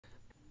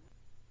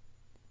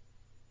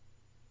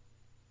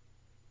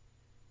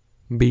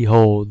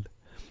Behold,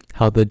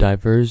 how the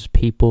divers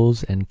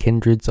peoples and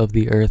kindreds of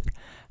the earth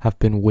have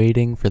been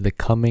waiting for the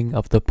coming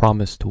of the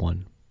Promised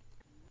One.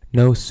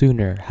 No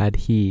sooner had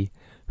he,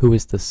 who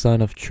is the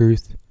Son of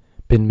Truth,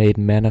 been made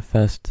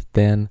manifest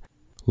than,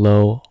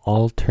 lo,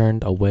 all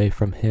turned away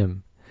from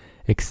him,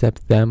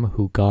 except them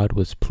who God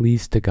was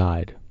pleased to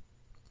guide.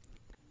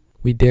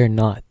 We dare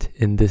not,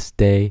 in this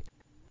day,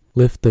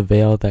 lift the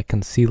veil that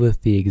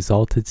concealeth the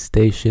exalted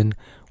station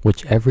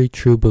which every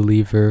true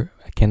believer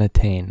can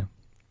attain.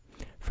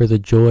 For the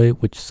joy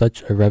which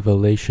such a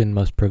revelation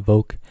must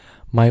provoke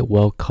might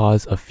well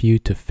cause a few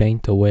to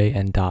faint away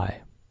and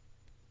die.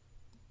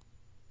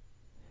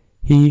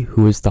 He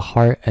who is the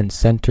heart and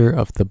center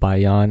of the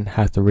Bayan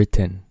hath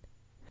written,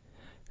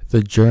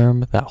 "The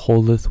germ that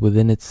holdeth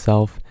within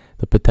itself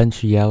the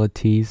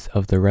potentialities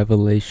of the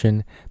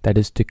revelation that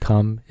is to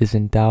come is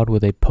endowed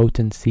with a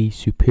potency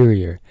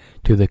superior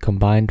to the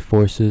combined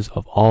forces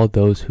of all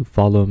those who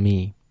follow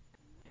me."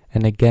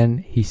 And again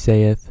he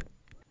saith,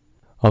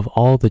 "Of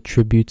all the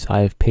tributes I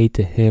have paid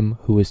to him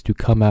who is to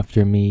come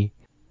after me,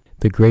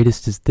 the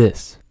greatest is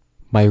this,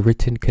 my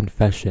written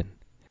confession,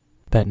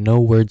 that no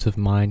words of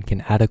mine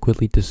can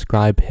adequately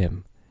describe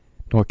him,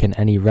 nor can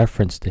any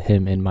reference to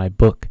him in my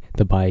book,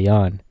 the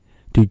Bayan,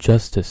 do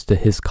justice to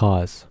his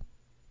cause.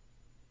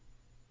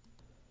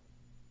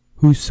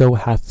 Whoso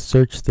hath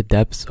searched the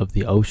depths of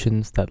the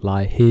oceans that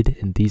lie hid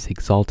in these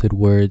exalted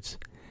words,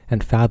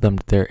 and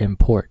fathomed their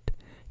import,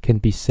 can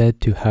be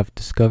said to have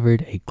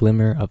discovered a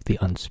glimmer of the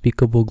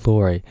unspeakable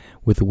glory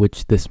with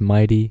which this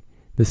mighty,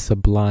 this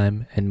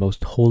sublime, and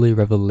most holy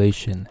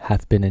revelation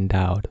hath been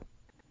endowed.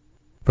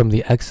 From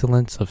the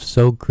excellence of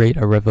so great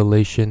a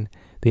revelation,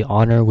 the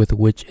honor with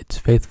which its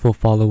faithful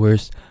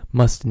followers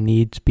must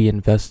needs be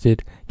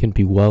invested can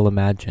be well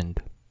imagined.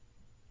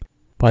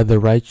 By the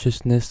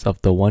righteousness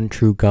of the one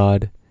true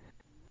God,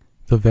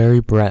 the very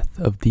breath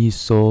of these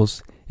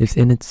souls is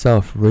in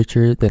itself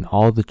richer than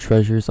all the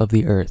treasures of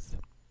the earth.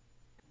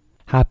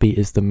 Happy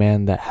is the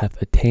man that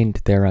hath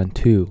attained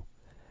thereunto,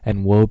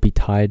 and woe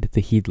betide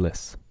the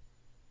heedless.